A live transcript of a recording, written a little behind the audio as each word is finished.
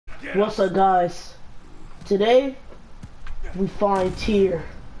What's up, guys? Today we find Tyr,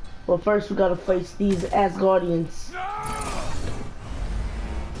 but first we gotta face these Asgardians.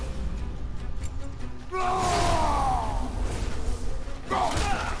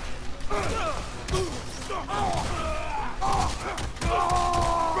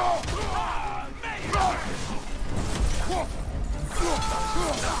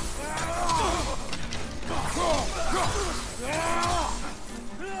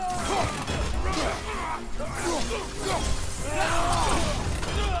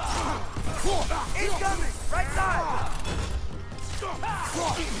 Incoming! Right side!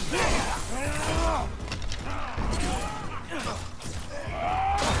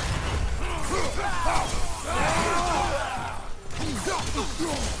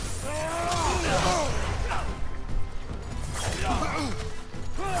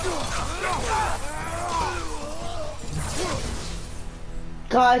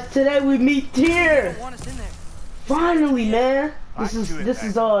 Guys, today we meet Tyr. Finally, man. This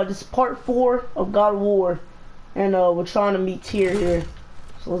is part 4 of God of War, and we're trying to meet Tyr here.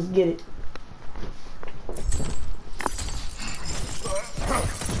 So let's get it.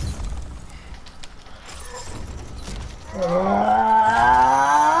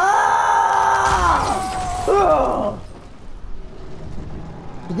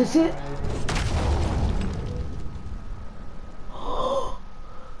 Is this it?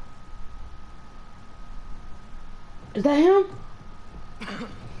 Is that him?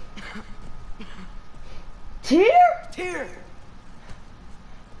 Tyr? Tyr!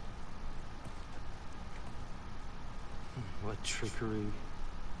 What trickery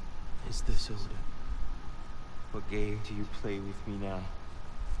is this, Odin? What game do you play with me now?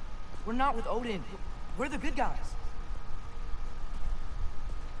 We're not with Odin. We're the good guys.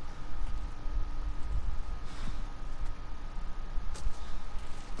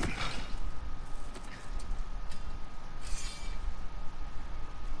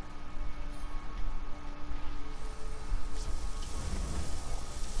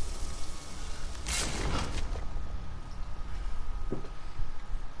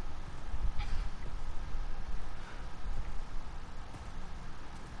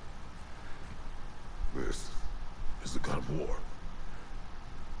 This is the God of War.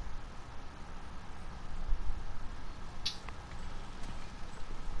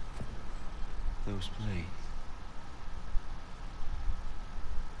 Those blades.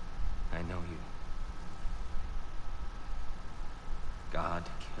 I know you. God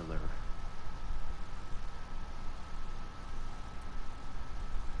Killer.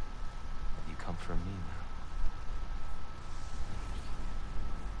 You come from me now.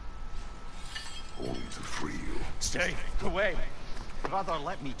 Only to free you. Stay away. Brother,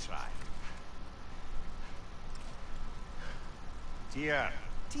 let me try. Tyr,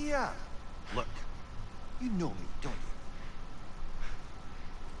 look. You know me, don't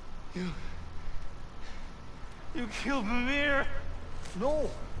you? You killed Mimir. No.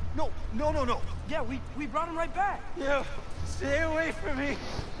 Yeah, we brought him right back. You stay away from me,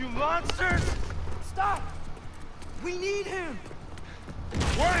 you monsters. Stop! We need him!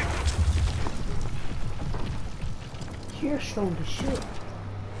 Wait! Tyr's strong as shit.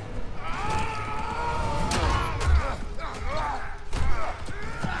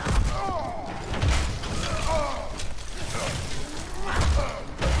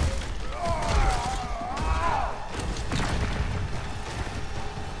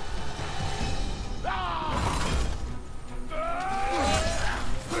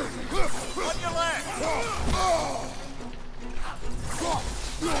 On your leg!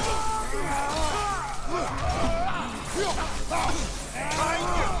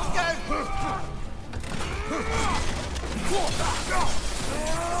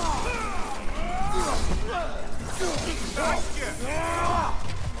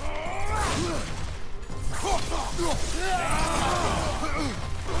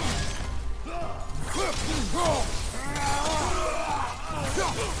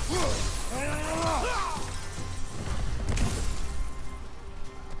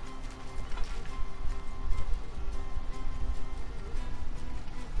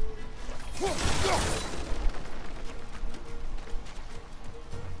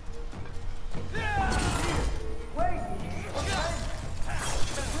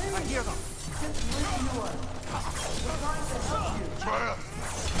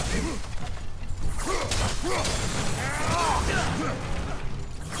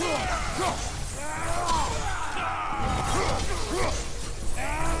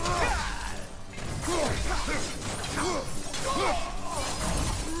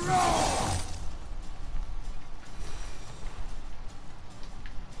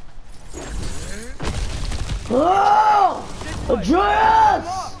 Oh!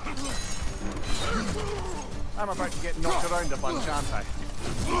 Atreus! I'm about to get knocked around a bunch, aren't I?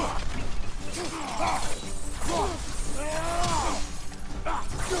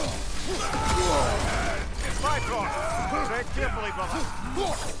 It's my turn. Tread carefully, brother.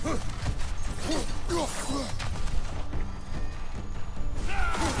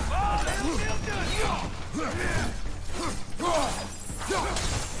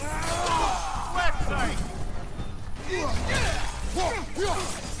 Left side.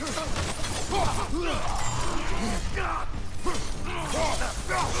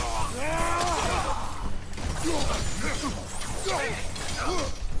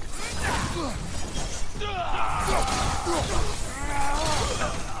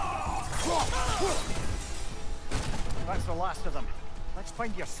 That's the last of them. Let's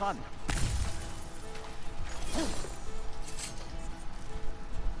find your son.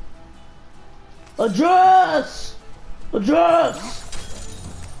 Atreus! Atreus!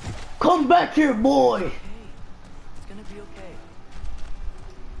 Come back here, boy! It's gonna be okay.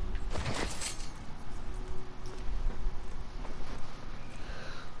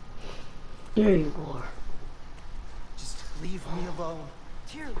 There you are. Just leave me alone.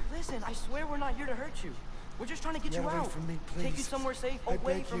 Tyr, listen, I swear we're not here to hurt you. We're just trying to get Get you away out. from me, Take you please. somewhere safe, I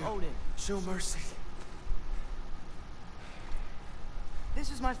away beg from you. Odin. Show mercy.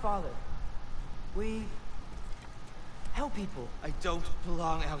 This is my father. We help people. I don't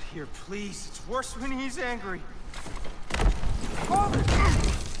belong out here, please. It's worse when he's angry. Father!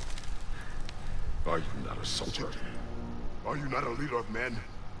 Are you not a soldier? Are you not a leader of men?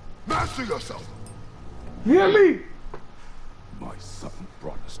 Master yourself! Hear me? My son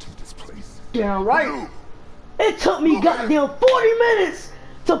brought us to this place. Damn right. You! It took me goddamn 40 minutes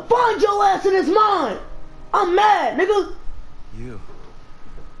to find your ass in his mind. I'm mad, nigga. You.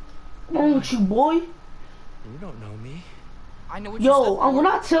 What's wrong with you, boy? You don't know me. I know what you Yo, said. when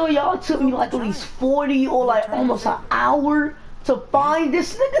I tell y'all it took me like at least 40 or like almost an hour to find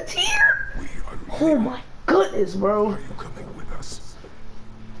this nigga Tyr. We are Oh leaving. my goodness, bro. Are you coming with us?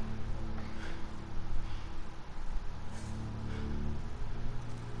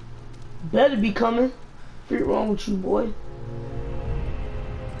 Better be coming. What's wrong with you, boy?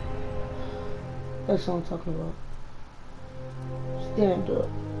 That's what I'm talking about. Stand up.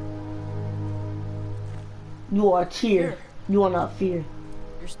 You are Tyr. You are not fear.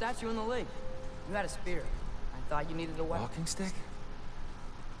 Your statue in the lake. You had a spear. I thought you needed a weapon. Walking stick?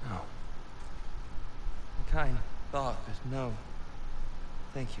 No. I kind of thought, but no.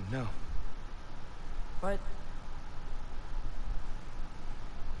 Thank you, no. But...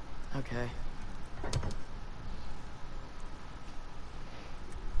 okay.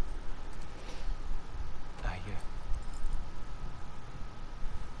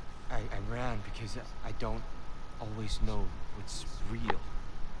 I ran because I don't always know what's real.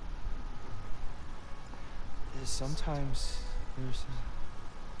 Sometimes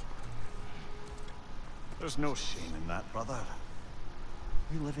There's no shame in that, brother.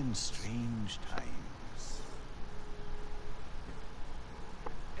 We live in strange times.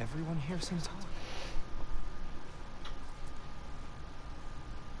 everyone here seems hot.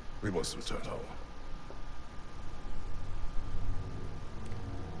 We must return home.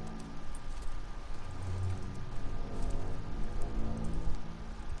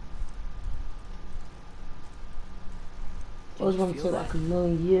 It was gonna take like a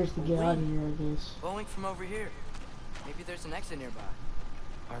million years to get out of here, I guess. Blowing from over here. Maybe there's an exit nearby.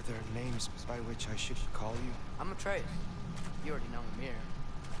 Are there names by which I should call you? I'm Atreus. You already know him here.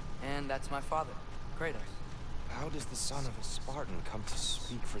 And that's my father, Kratos. How does the son of a Spartan come to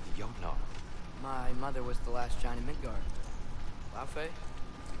speak for the Jotnar? My mother was the last giant in Midgard. Faye?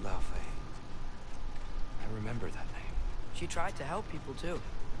 Faye. I remember that name. She tried to help people too.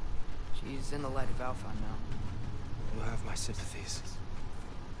 She's in the light of Alpha now. You have my sympathies.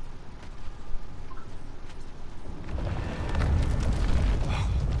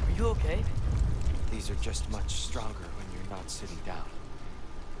 Are you okay? These are just much stronger when you're not sitting down.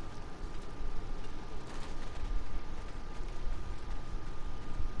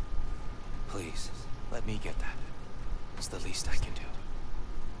 Please, let me get that. It's the least I can do.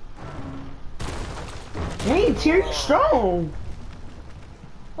 Dang, Tyr, you strong.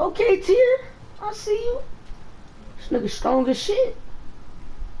 Okay, Tyr, I see you. This nigga strong as shit.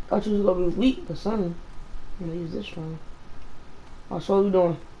 Thought you was gonna be weak or something. You know, he's this strong. Oh, so what we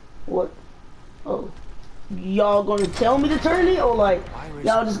doing? What? Oh. Y'all gonna tell me to turn it? Or like,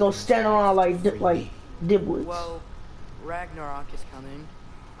 y'all just gonna stand around like dibwits? Well, Ragnarok is coming.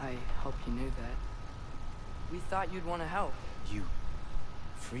 I hope you knew that. We thought you'd want to help. You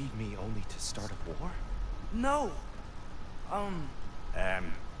freed me only to start a war? No.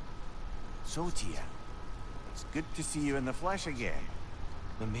 So, Tia, it's good to see you in the flesh again.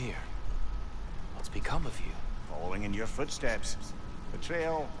 Mimir, what's become of you? Following in your footsteps.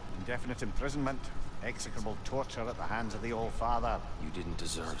 Betrayal, indefinite imprisonment, execrable torture at the hands of the Old Father. You didn't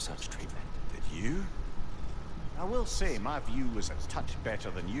deserve such treatment. Did you? I will say my view was a touch better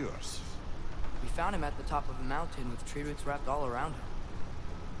than yours. We found him at the top of a mountain with tree roots wrapped all around him.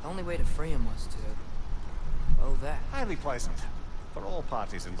 The only way to free him was to... well, that. Highly pleasant. For all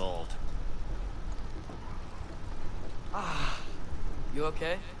parties involved. You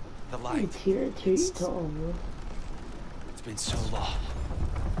okay? The Hey, light. Tyr, you tall, bro. It's been so long.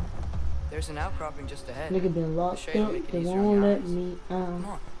 There's an outcropping just ahead. Nigga been The locked shade will up. make it They easier on won't your let eyes. me Come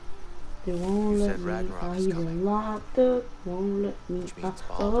out. on. They won't You let said me Ragnarok out. is He coming. been locked up. Won't let me Which out. means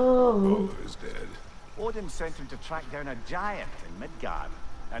Baldur. Oh. Baldur is dead. Odin sent him to track down a giant in Midgard,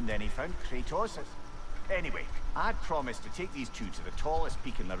 and then he found Kratos. Anyway, I'd promised to take these two to the tallest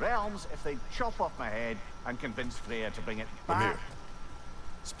peak in the realms if they'd chop off my head and convince Freya to bring it back. Mimir,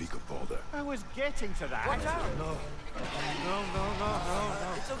 speak of Baldur. I was getting to that. Watch out! No.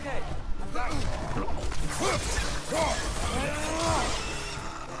 It's okay. I'm back.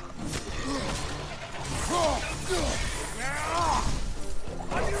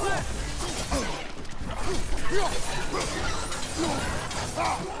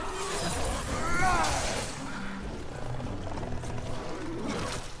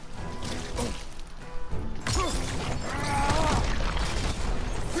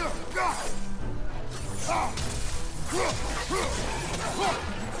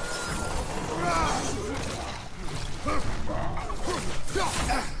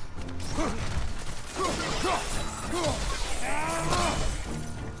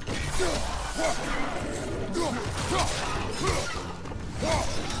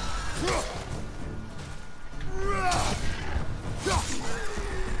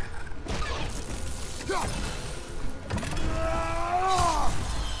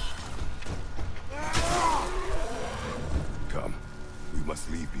 Come. We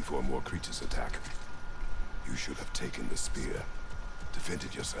must leave before more creatures attack. You should have taken the spear.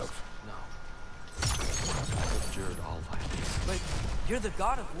 Defended yourself. No. I abjured all violence. But you're the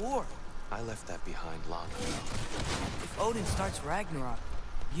god of war. I left that behind long ago. If Odin starts Ragnarok,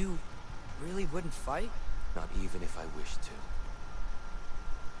 you really wouldn't fight? Not even if I wished to.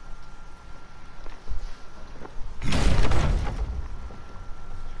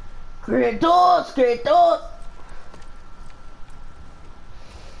 Kratos, Kratos.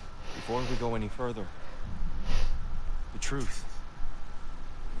 Before we go any further, the truth.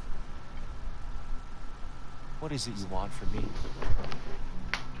 What is it you want from me?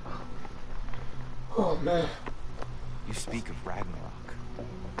 Oh man. You speak of Ragnarok.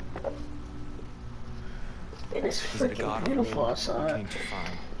 Man, it's Is it a freaking god of beautiful war you outside. came to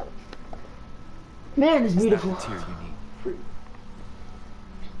find? Man, it's Is that beautiful. the tear you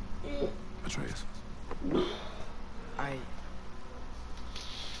need? Atreus.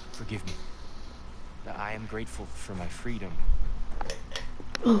 Forgive me. I am grateful for my freedom.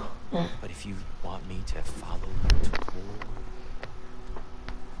 But if you want me to follow you to war,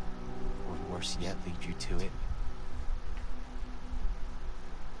 or worse yet, lead you to it,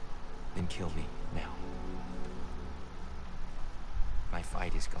 then kill me now. My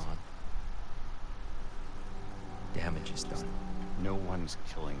fight is gone. Damage is done. No one's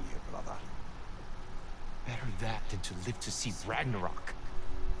killing you, brother. Better that than to live to see Ragnarok.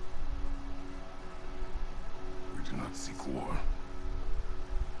 We do not seek war.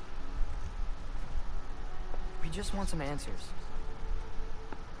 We just want some answers.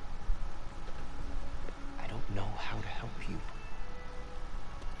 I don't know how to help you.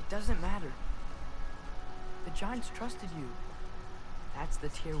 It doesn't matter. The giants trusted you. That's the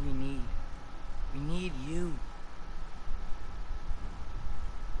tear we need. We need you.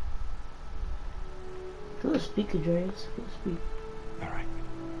 Go speak, Atreus. Go speak. All right.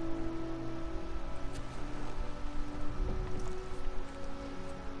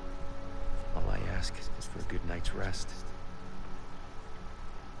 All I ask is for a good night's rest.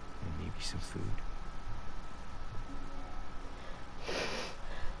 And maybe some food.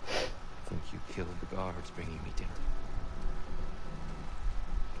 I think you killed the guards bringing me dinner.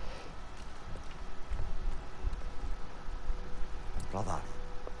 Brother,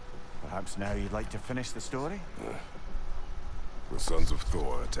 perhaps now you'd like to finish the story? The sons of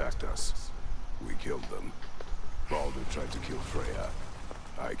Thor attacked us. We killed them. Baldur tried to kill Freya.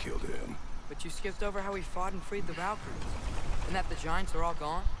 I killed him. But you skipped over how we fought and freed the Valkyries. And that the giants are all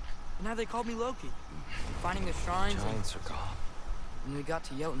gone. And now they called me Loki. Finding the shrines. Giants are gone. When we got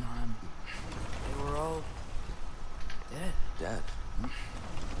to Jotunheim, they were all Dead. Dead?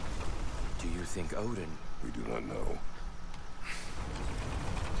 Do you think Odin... We do not know.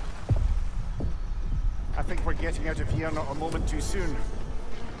 I think we're getting out of here not a moment too soon.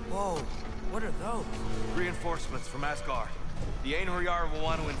 Whoa, what are those? Reinforcements from Asgard. The Einherjar will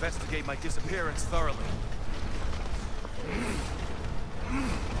want to investigate my disappearance thoroughly.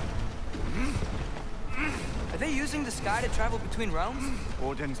 Are they using the sky to travel between realms?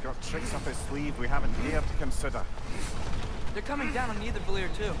 Odin's got tricks up his sleeve we haven't dared to consider. They're coming down on Nidavellir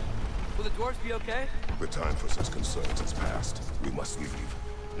too. Will the dwarves be okay? The time for such concerns has passed. We must leave.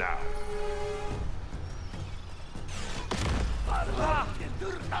 Now.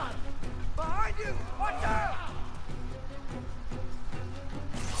 Behind you! Watch out!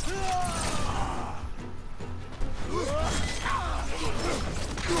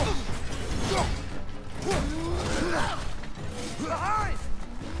 Behind!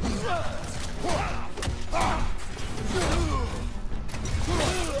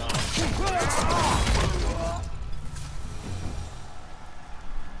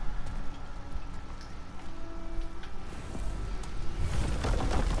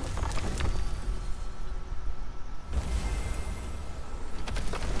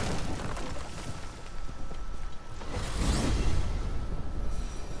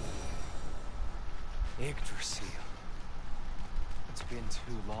 Yggdrasil. It's been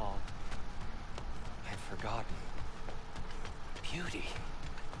too long. I've forgotten. Beauty.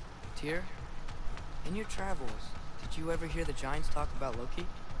 Tyr, in your travels, did you ever hear the Giants talk about Loki?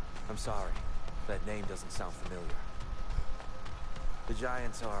 I'm sorry. That name doesn't sound familiar. The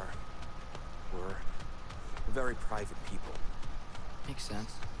Giants were very private people. Makes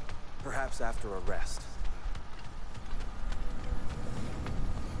sense. Perhaps after a rest.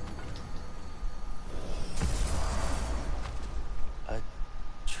 A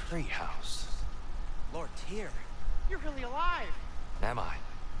treehouse. Lord Tyr, you're really alive. Am I?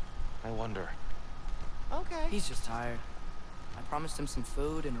 I wonder. Okay. He's just tired. I promised him some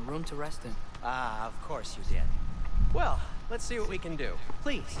food and a room to rest in. Ah, of course you did. Well, let's see what we can do.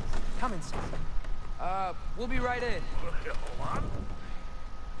 Please, come inside. We'll be right in.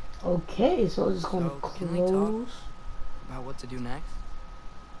 Okay, so it's just gonna So, can we talk? close. About what to do next?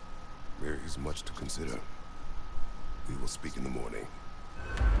 There is much to consider. We will speak in the morning.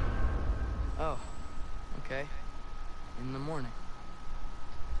 Oh, okay. In the morning.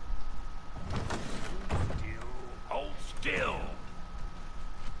 Hold still.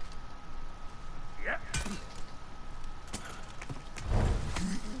 Yeah.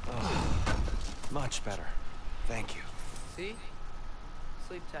 Much better. Thank you. See?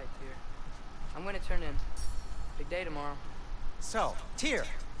 Sleep tight, Tyr. I'm gonna turn in. Big day tomorrow. So, Tyr.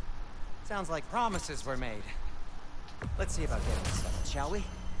 Sounds like promises were made. Let's see about getting this settled, shall we?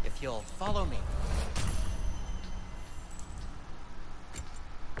 If you'll follow me.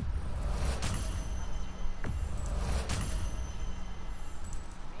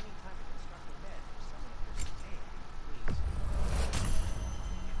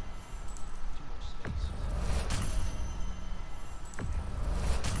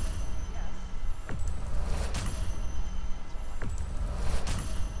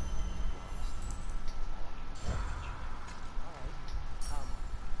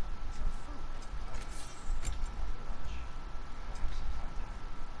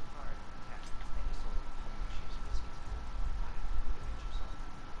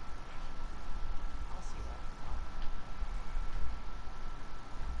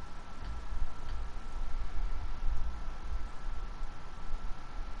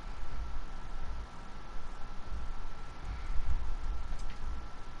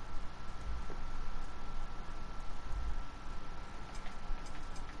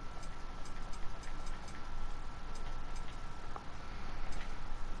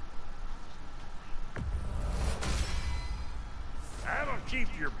 That'll keep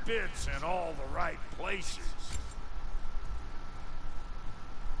your bits in all the right places.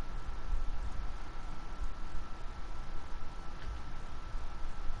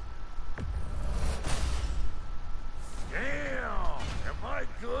 Damn! Am I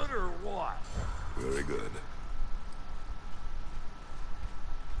good or what? Very good.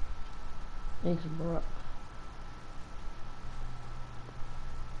 Thanks, bro.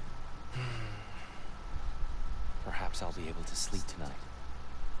 Perhaps I'll be able to sleep tonight.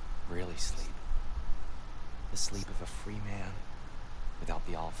 Really sleep. The sleep of a free man without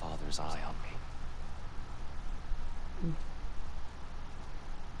the Allfather's eye on me.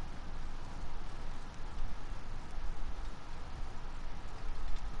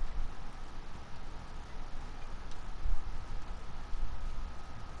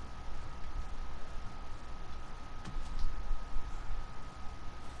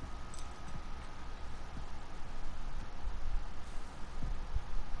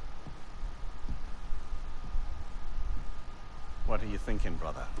 What are you thinking,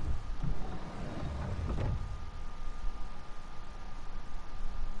 brother?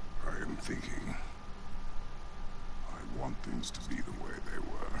 I am thinking. I want things to be the way they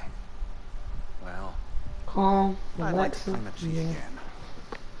were. Well, Calm, I'd like to relaxing. climb a tree Yeah. again.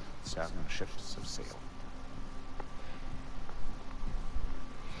 Certain ships of sail.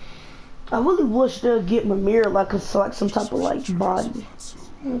 I really wish they'd get Mimir like like some type of like body. Not so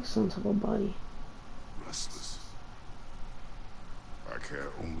Like some type of body. restless. I care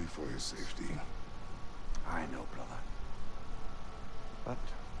only for his safety. I know, brother. But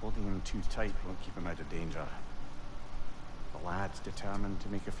holding him too tight won't keep him out of danger. The lad's determined to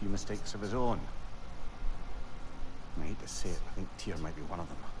make a few mistakes of his own. I hate to say it, I think Tyr might be one of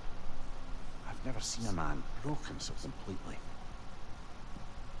them. I've never seen a man broken so completely.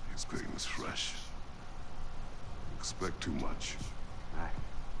 His pain is fresh. Expect too much. Aye,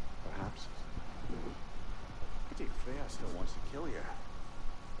 perhaps. Pity Freya still wants to kill you.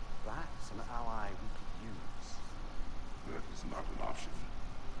 That's an ally we could use. That is not an option.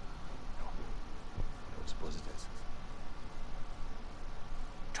 No. I don't suppose it is.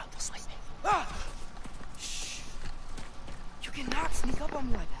 Drop the lightning. Ah! Shh. You cannot sneak up on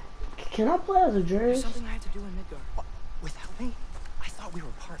me like that. Can I play as a There's Atreus? something I have to do in Midgard. What? Without me? I thought we were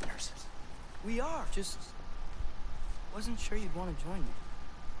partners. We are. Just wasn't sure you'd want to join me.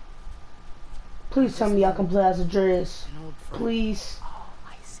 Please tell me I can play as a Atreus. An old friend. Please. Oh,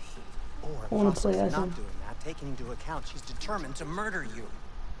 I see. Or I wanna play possibly as not him. doing that, taking into account she's determined to murder you.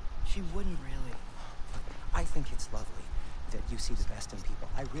 She wouldn't really. I think it's lovely that you see the best in people.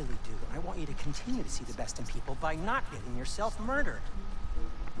 I really do. And I want you to continue to see the best in people by not getting yourself murdered.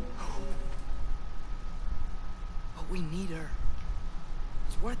 But we need her.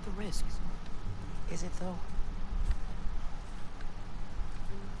 It's worth the risk. Is it, though?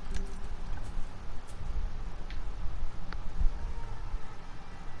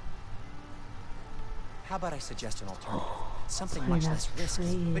 How about I suggest an alternative? Something much less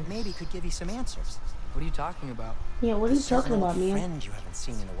risky, but maybe could give you some answers. What are you talking about? Yeah, what are you A certain talking about, old man? friend you haven't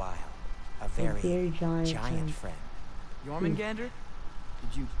seen in a while. A very giant friend. Jormungandr?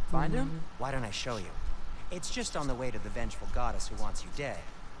 Did you find him? Why don't I show you? It's just on the way to the vengeful goddess who wants you dead.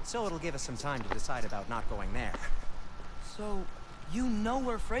 So it'll give us some time to decide about not going there. So, you know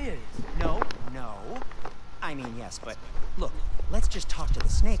where Freya is? No. I mean, yes, but look, let's just talk to the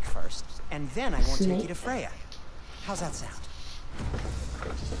snake first, and then I won't take you to Freya. How's that sound?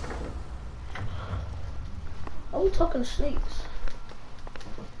 Oh, we talking snakes.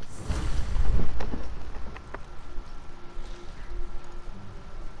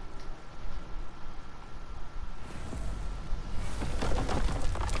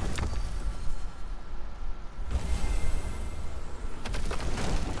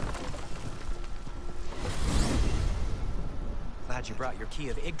 Glad you brought your key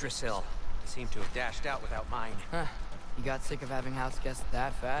of Yggdrasil. You seem to have dashed out without mine. Huh. You got sick of having house guests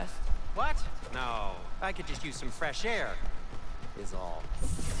that fast? What? No. I could just use some fresh air. Is all.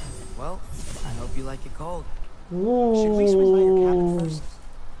 Well, I hope you like it cold. Ooh. Should we swing by your cabin first?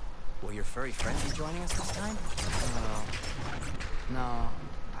 Will your furry friend be joining us this time? No,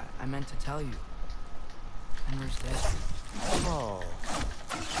 I meant to tell you. Fenrir's dead. Oh.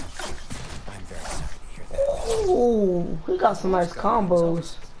 I'm very sorry to hear that. Ooh, he got some nice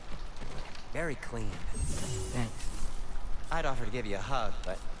combos. Very clean. Thanks. I'd offer to give you a hug,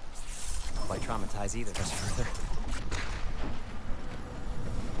 but why traumatize either of us further?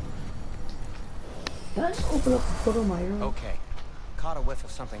 Can I just open up the portal on my own? Okay. Caught a whiff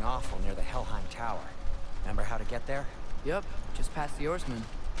of something awful near the Helheim Tower. Remember how to get there? Yep, just past the oarsman.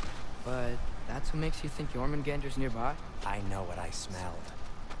 But that's what makes you think Jormungandr's nearby? I know what I smelled.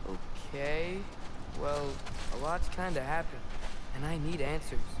 Okay. Well, a lot's kinda happened, and I need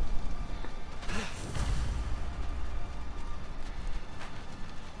answers.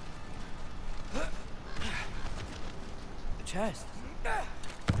 The chest.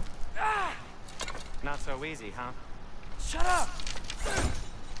 Not so easy, huh? Shut up!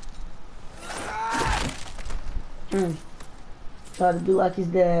 Try to do like his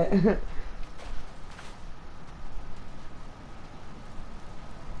dad.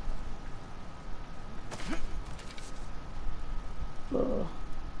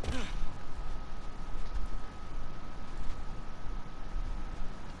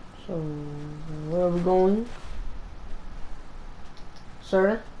 So, where are we going?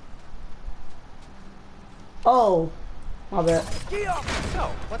 Sir? Oh, my bad.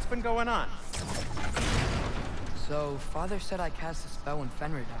 So, what's been going on? So, Father said I cast a spell when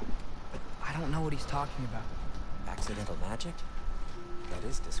Fenrir died, but I don't know what he's talking about. Accidental magic? That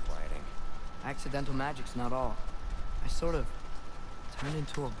is disquieting. Accidental magic's not all. I sort of turned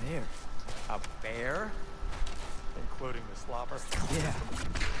into a bear. A bear? Including the slobber. Yeah,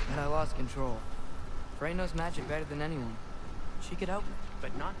 but I lost control. Frey knows magic better than anyone. She could help me.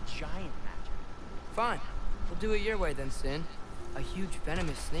 But not giant magic. Fine. We'll do it your way then, Sin. A huge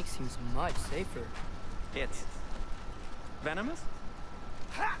venomous snake seems much safer. It's venomous?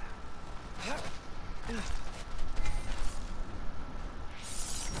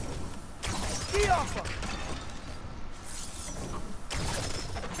 Get off her!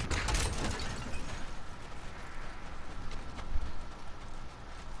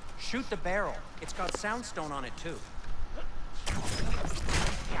 Shoot the barrel. It's got soundstone on it too.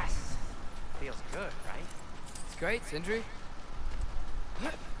 Yes. Feels good, right? It's great, Sindri.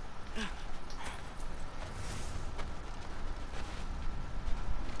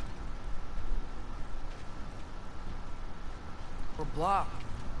 We're blocked.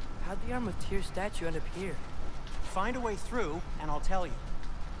 How'd the Arm of Tyr statue end up here? Find a way through, and I'll tell you.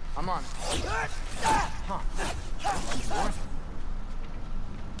 I'm on. Huh.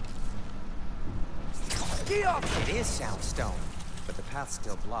 It is soundstone, but the path's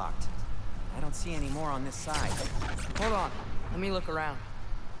still blocked. I don't see any more on this side. Hold on. Let me look around.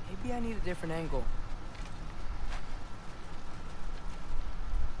 Maybe I need a different angle.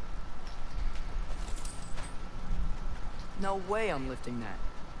 No way I'm lifting that.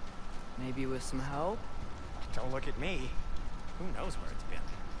 Maybe with some help? Don't look at me. Who knows where it's been?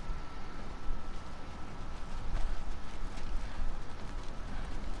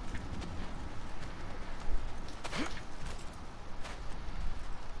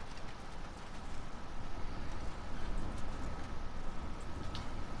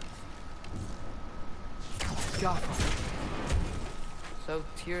 So,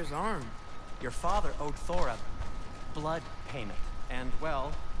 Tyr's arm. Your father owed Thor a blood payment, and,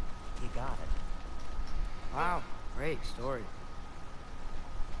 well, he got it. Wow, great story.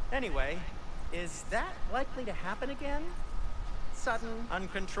 Anyway, is that likely to happen again? Sudden,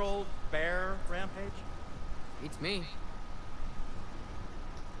 uncontrolled bear rampage? Beats me.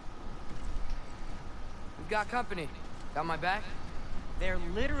 We've got company. Got my back? They're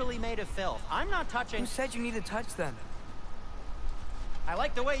literally made of filth. I'm not touching... Who said you need to touch them? I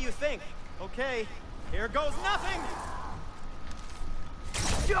like the way you think. Okay, here goes nothing!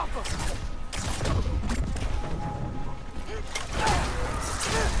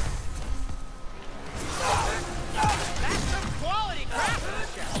 That's some quality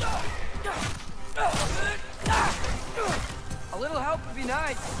craftsmanship! A little help would be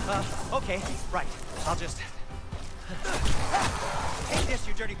nice. Okay, right. I'll just... Take this,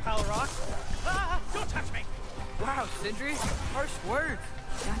 you dirty pile of rocks! Ah, don't touch me! Wow, Sindri, harsh words.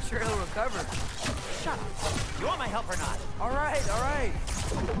 Not sure he'll recover. Shut up. You want my help or not? All right, all right.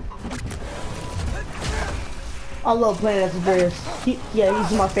 I love playing as Atreus. Yeah,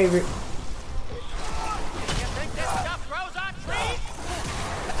 he's my favorite. You think this stuff grows on trees?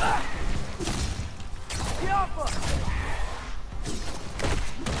 Get off us!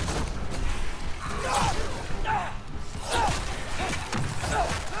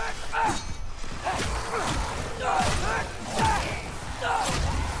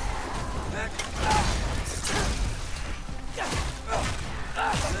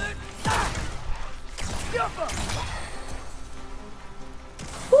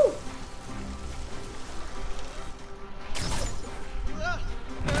 Woo!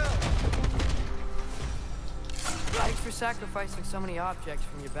 Thanks for sacrificing so many objects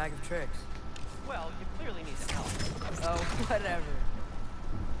from your bag of tricks. Well, you clearly need some help. Oh, whatever.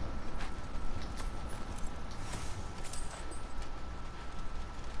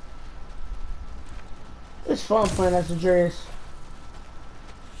 It's fun playing as Atreus.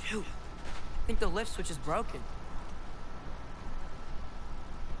 Shoot. I think the lift switch is broken.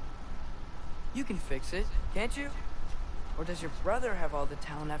 You can fix it, can't you? Or does your brother have all the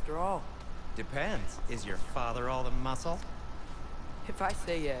talent after all? Depends. Is your father all the muscle? If I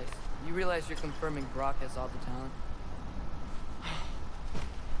say yes, you realize you're confirming Brock has all the talent?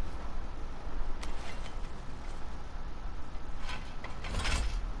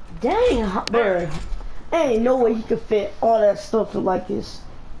 Dang, bro. Ain't no way he could fit all that stuff in like his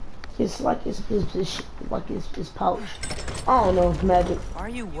pouch. I don't know, magic. Why are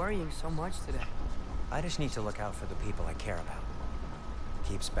you worrying so much today? I just need to look out for the people I care about.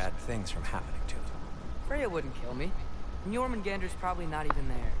 Keeps bad things from happening to them. Freya wouldn't kill me. And Jormungandr's probably not even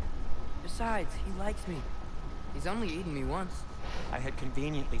there. Besides, he likes me. He's only eaten me once. I had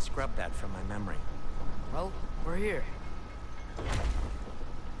conveniently scrubbed that from my memory. Well, we're here.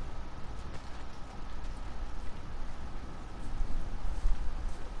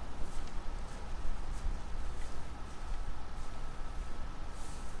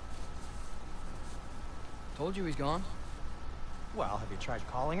 Told you he's gone. Well, have you tried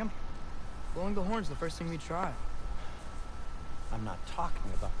calling him? Blowing the horn's the first thing we try. I'm not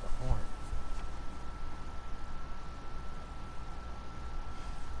talking about the horn.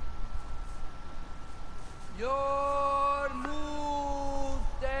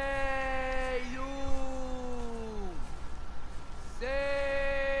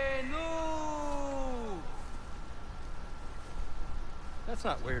 That's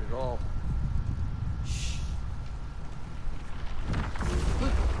not weird at all. Shh.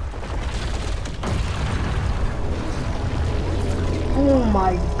 Oh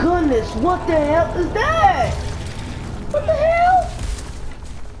my goodness, what the hell is that? What the hell?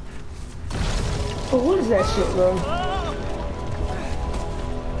 Oh, what is that shit, bro?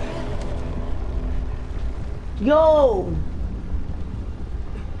 Yo!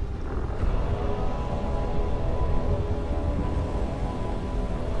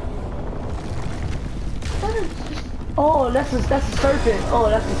 Oh, that's a serpent. Oh,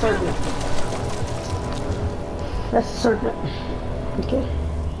 that's a serpent. That's a serpent. Okay.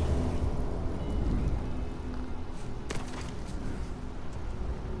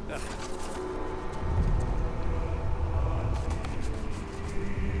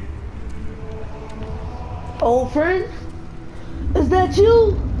 Old friend? Is that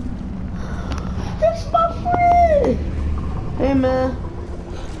you? That's my friend! Hey man.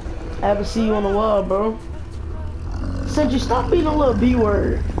 I haven't seen you on a while, bro. Since you stop being a little B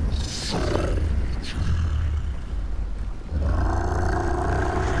word.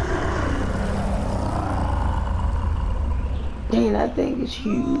 Dang, that thing is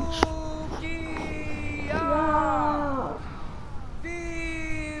huge. Yeah.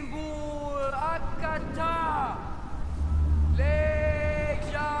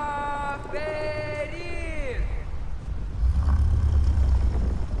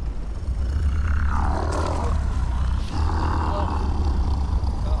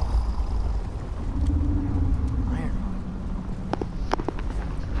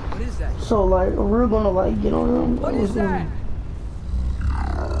 So like, we're gonna like get on him. What is that?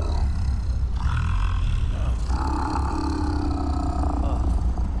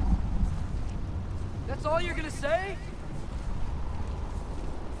 That's all you're gonna say?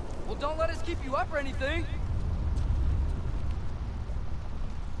 Well, don't let us keep you up or anything.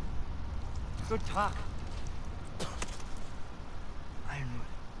 Good talk. Ironwood.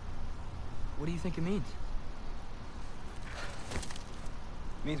 What do you think it means?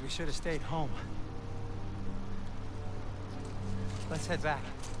 Means we should have stayed home. Let's head back.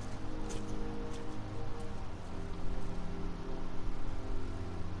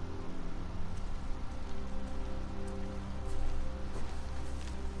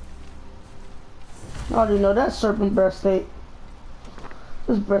 I already know that serpent breast state.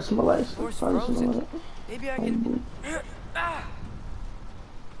 This breast my life. Maybe I can.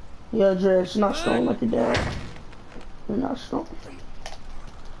 Yeah, Dre, it's not strong like your dad. You're not strong.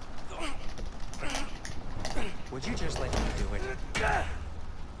 Would you just let me do it?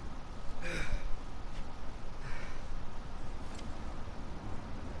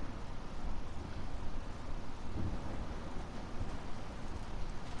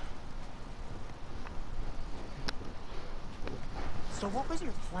 So what was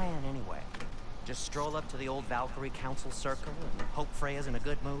your plan anyway? Just stroll up to the old Valkyrie Council Circle and hope Freya's in a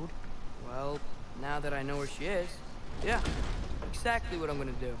good mood? Well, now that I know where she is, yeah, exactly what I'm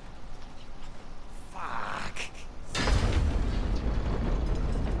gonna do. Fuck.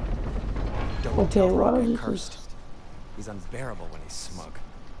 Okay, Don't Roger. get cursed. He's unbearable when he's smug.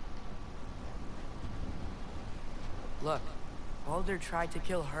 Look, Baldur tried to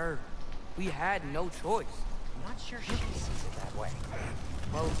kill her. We had no choice. I'm not sure she sees it that way.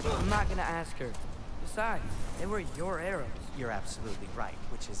 Well, I'm not gonna ask her. Besides, they were your arrows. You're absolutely right,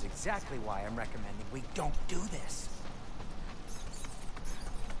 which is exactly why I'm recommending we don't do this.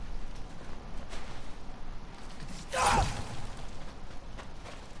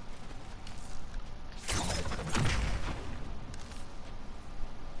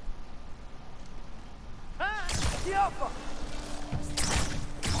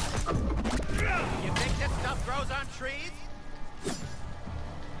 You think this stuff grows on trees?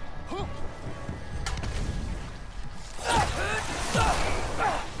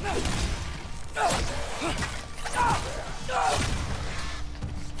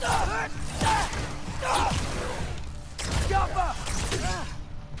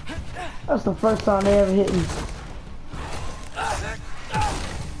 That's the first time they ever hit me.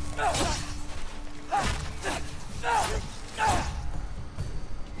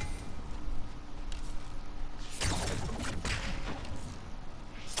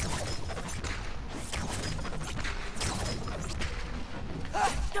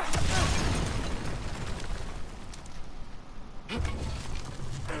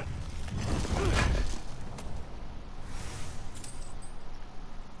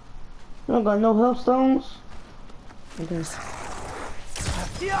 You don't got no health stones? Okay.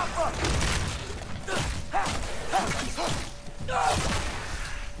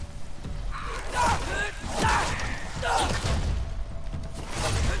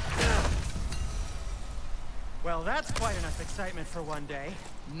 Well, that's quite enough excitement for one day.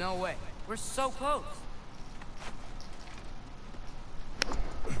 No way. We're so close.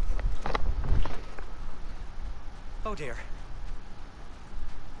 Oh dear.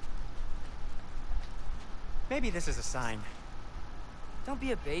 Maybe this is a sign. Don't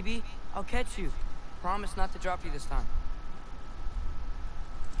be a baby. I'll catch you. Promise not to drop you this time.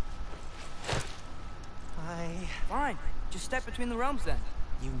 Fine. Just step between the realms then.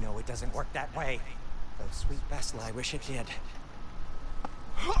 You know it doesn't work that way. Though sweet Bessel, I wish it did.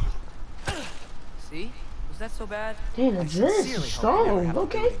 See? Was that so bad? Damn, the dress is Sincerely hope you never strong. have to do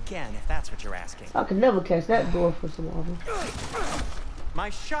Okay. it again, if that's what you're asking. I could never catch that door for some reason. My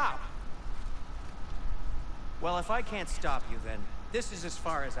shop! Well, if I can't stop you, then this is as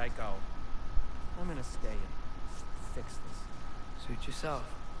far as I go. I'm gonna stay and fix this. Suit yourself.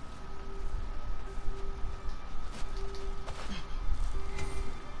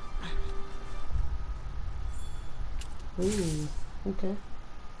 Ooh, okay.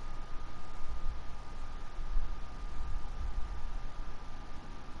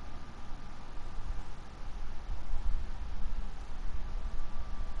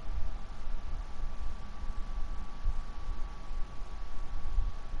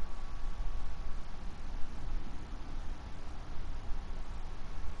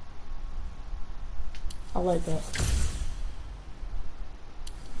 I like that.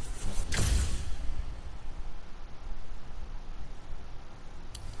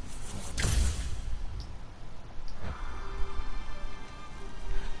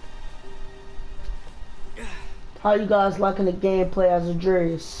 How you guys liking the gameplay as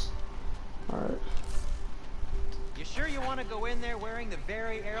Atreus? Alright. You sure you want to go in there wearing the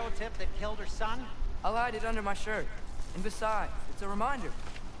very arrow tip that killed her son? I'll hide it under my shirt. And besides, it's a reminder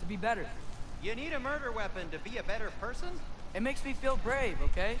to be better. You need a murder weapon to be a better person? It makes me feel brave,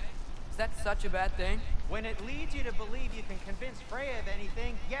 okay? Is that such a bad thing? When it leads you to believe you can convince Freya of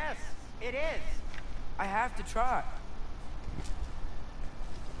anything, yes, it is. I have to try.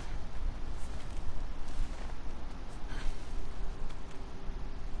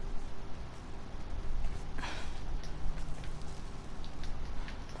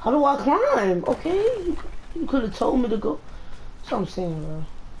 How do I climb? Okay, you could have told me to go. That's what I'm saying, bro.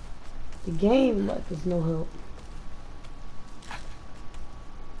 The game, like, is no help.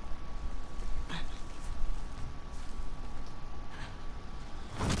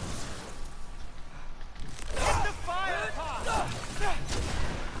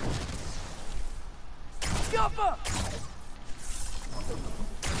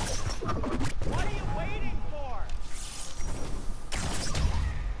 What are you waiting for?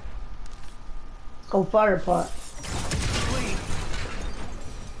 Go fire pot. Please.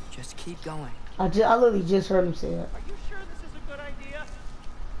 Just keep going. I literally just heard him say that. Are you sure this is a good idea?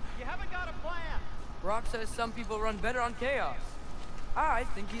 You haven't got a plan. Rock says some people run better on chaos. I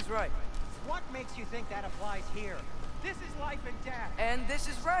think he's right. What makes you think that applies here? This is life and death. And this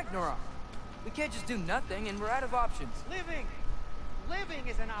is Ragnarok. We can't just do nothing, and we're out of options. Living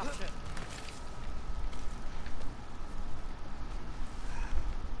is an option.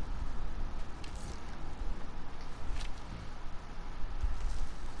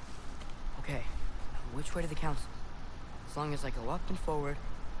 Okay, which way to the council? As long as I go up and forward,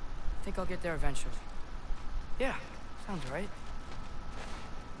 I think I'll get there eventually. Yeah, sounds right.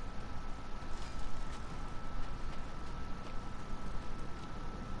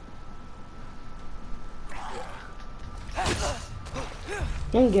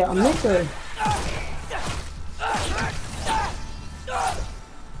 Dang it, I missed her.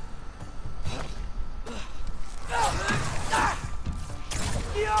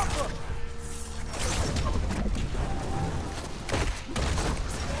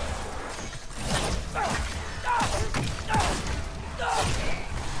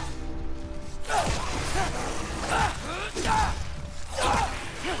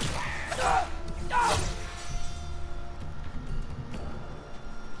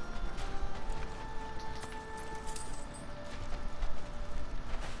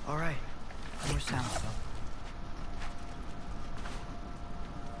 All right, more sounds though.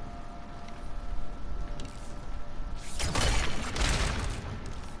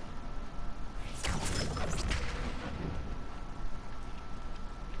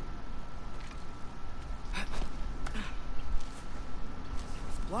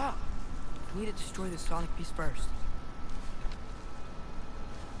 Wow, we need to destroy the sonic piece first.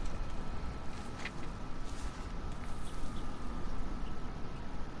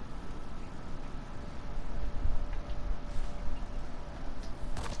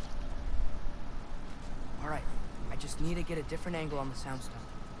 just need to get a different angle on the soundstone.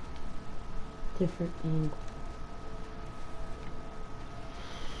 Different angle.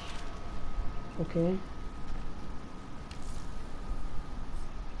 Okay.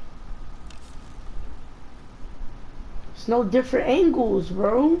 It's no different angles,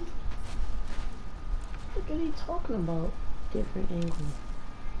 bro. What are you talking about? Different angles.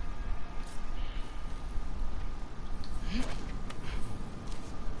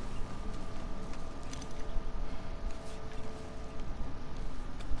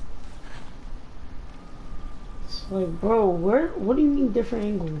 It's like, bro, what do you mean different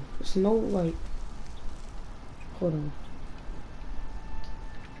angle? It's no, like, hold on.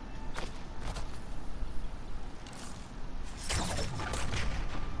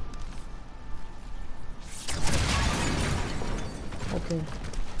 Okay.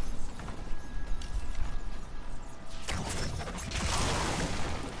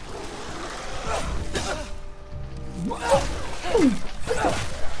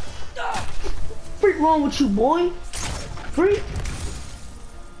 Freak wrong with you, boy? Freak?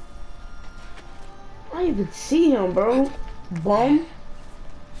 I didn't even see him, bro. Bum.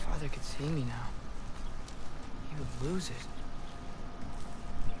 Father could see me now. He would lose it.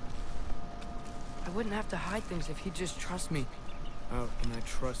 I wouldn't have to hide things if he'd just trust me. How can I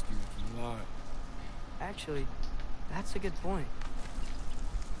trust you if you lie? Actually, that's a good point.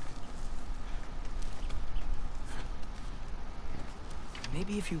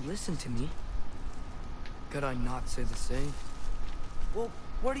 Maybe if you listen to me. Could I not say the same? Well,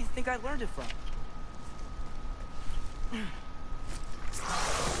 where do you think I learned it from?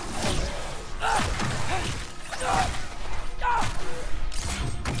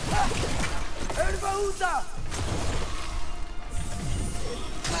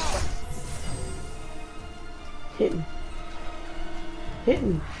 Hit me. Hit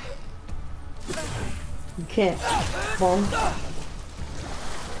me. You can't. Bum.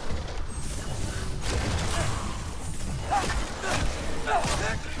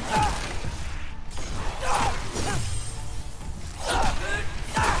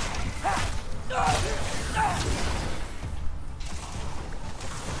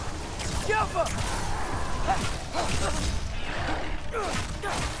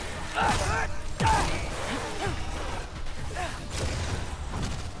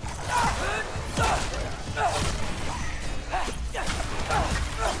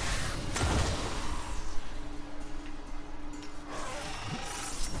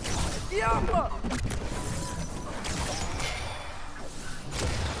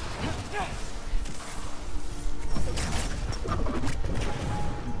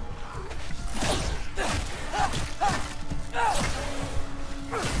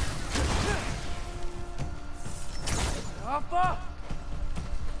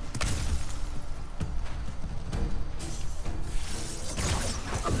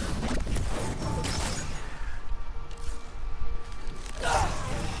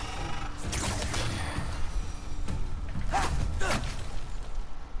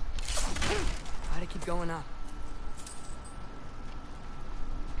 Going up.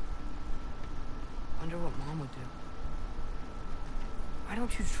 Wonder what Mom would do. Why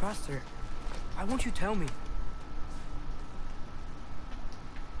don't you trust her? Why won't you tell me?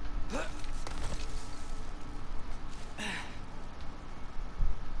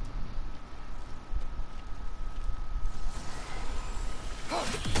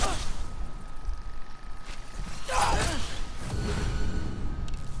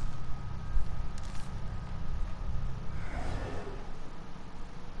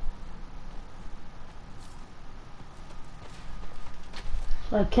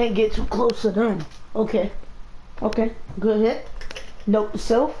 I can't get too close to them. Okay. Okay. Good hit. Note to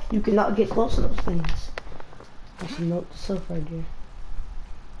self. You cannot get close to those things. That's a note to self right there.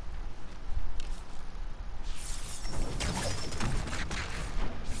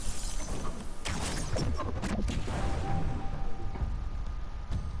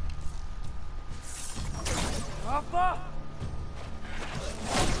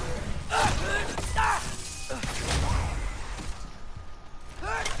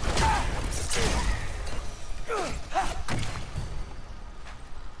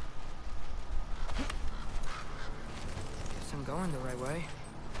 I'm going the right way.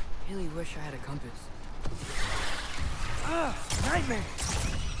 Really wish I had a compass. Nightmare!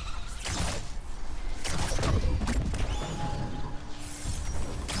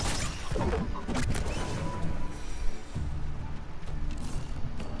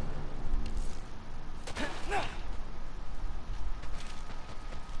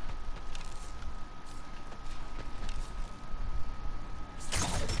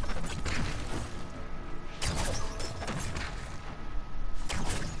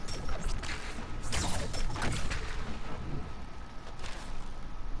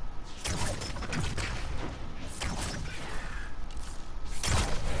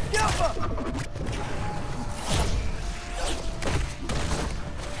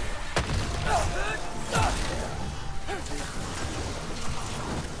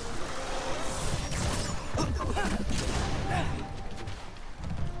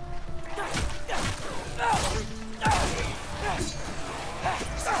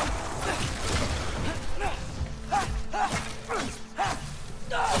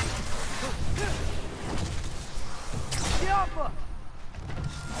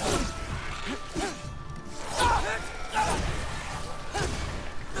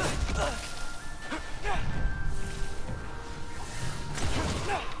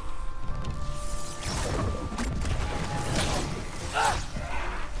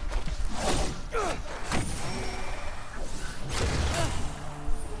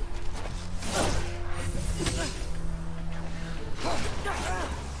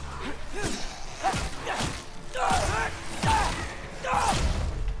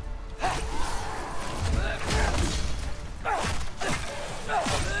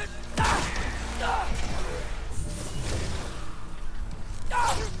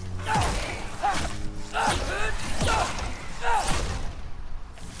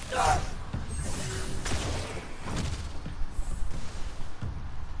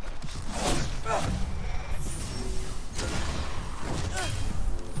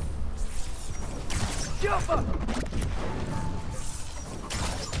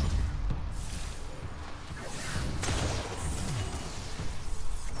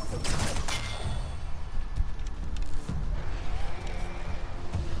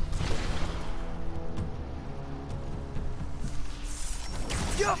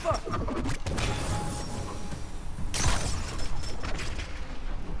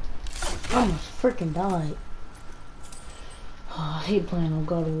 I almost freaking died. Oh, I hate playing on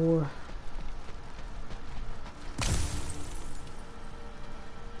God of War.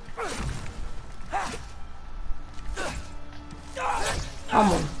 I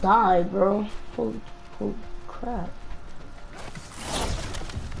almost died, bro. Holy crap.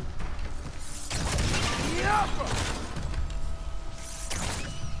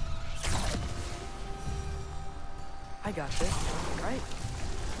 I got this, right?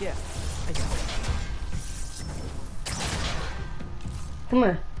 Yeah, I got it. Come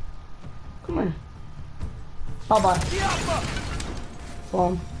here. Come here. Bye-bye.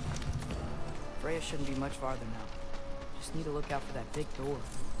 Boom. Freya shouldn't be much farther now. Just need to look out for that big door.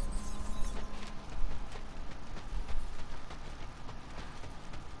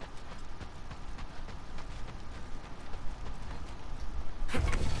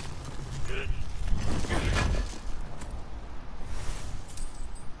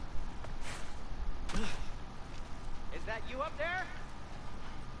 Is that you up there?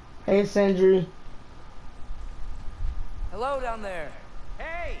 Hey, Sandry. Hello down there.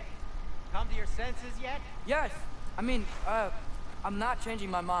 Hey! Come to your senses yet? Yes, I mean, I'm not changing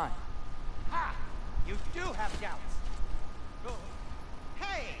my mind. Ha! You do have doubts. Oh.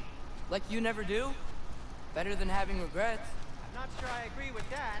 Hey! Like you never do? Better than having regrets. I'm not sure I agree with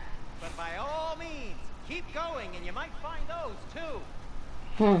that, but by all means, keep going and you might find those too.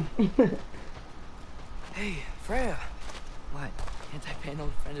 Hey, Freya. What? Can't I pay an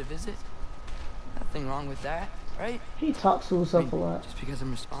old friend a visit? Nothing wrong with that, right? He talks to himself a lot. Just because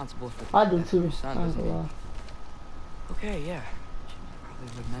I'm responsible for the I do death of too. your son I ain't doesn't gonna mean... lie. Okay, yeah. Should probably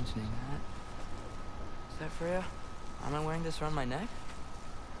avoid mentioning that. Is that Freya? Am I wearing this around my neck?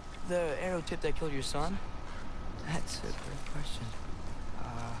 The arrow tip that killed your son? That's a great question.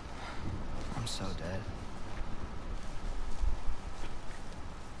 I'm so dead.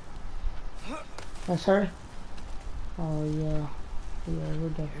 That's her? Oh, yeah. Yeah, we're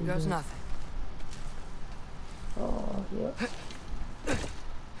definitely Here goes dead. nothing. Oh, yeah.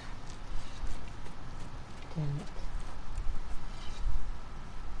 Damn it.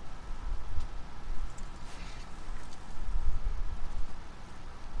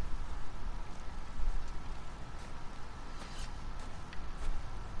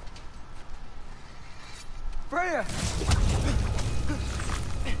 Freya!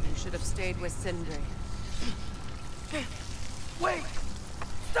 You should have stayed with Sindri. Wait!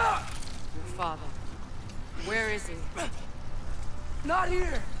 Stop! Your father. Where is he? Not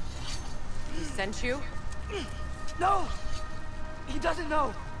here! He sent you? No! He doesn't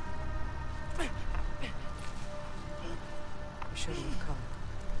know! You shouldn't have come.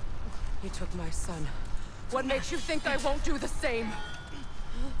 You took my son. What makes you think I won't do the same?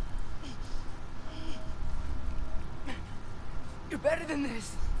 You're better than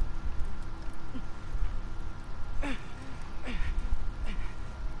this!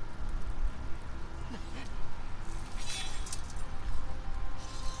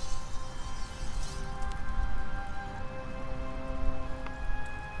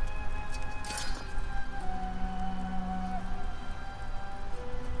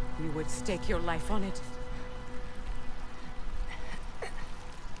 You would stake your life on it.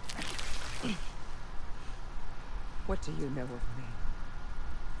 What do you know of me?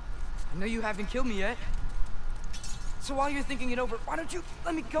 I know you haven't killed me yet. So while you're thinking it over, why don't you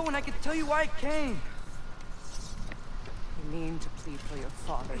let me go and I can tell you why I came? You mean to plead for your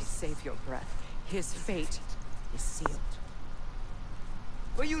father, save your breath. His fate is sealed.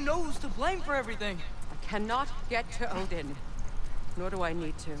 Well, you know who's to blame for everything. I cannot get to Odin, nor do I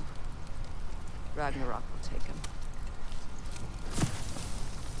need to. Ragnarok will take him.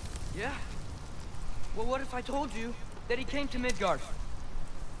 Yeah? Well, what if I told you that he came to Midgard?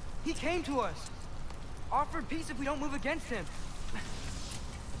 He came to us. Offered peace if we don't move against him.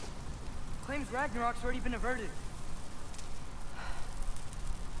 Claims Ragnarok's already been averted.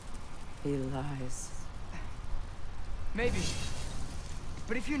 He lies. Maybe.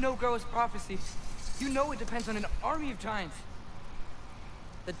 But if you know Groa's prophecy, you know it depends on an army of giants.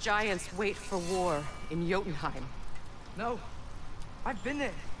 The giants wait for war in Jotunheim. No. I've been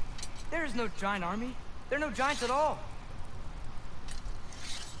there. There is no giant army. There are no giants at all.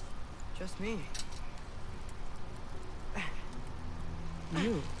 Just me.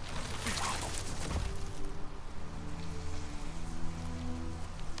 You.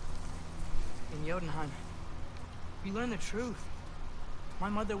 In Jotunheim, we learn the truth. My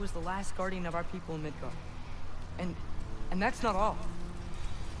mother was the last guardian of our people in Midgard. And that's not all.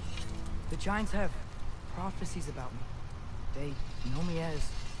 The giants have prophecies about me. They know me as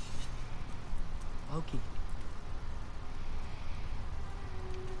Loki.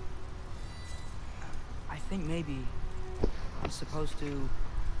 I think maybe I'm supposed to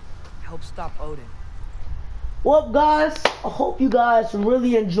help stop Odin. Well, guys, I hope you guys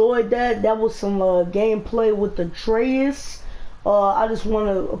really enjoyed that. That was some gameplay with Atreus. I just want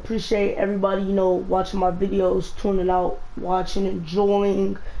to appreciate everybody, you know, watching my videos, tuning out, watching,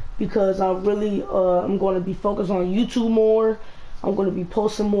 enjoying, because I really I'm going to be focused on YouTube more. I'm going to be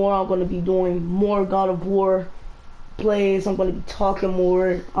posting more. I'm going to be doing more God of War plays. I'm going to be talking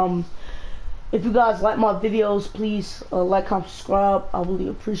more. If you guys like my videos, please like, comment, subscribe. I really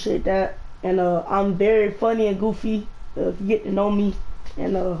appreciate that. And I'm very funny and goofy if you get to know me,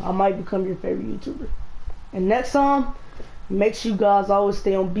 and I might become your favorite YouTuber. And next time, make sure you guys always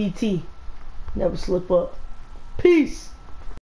stay on BT. Never slip up. Peace.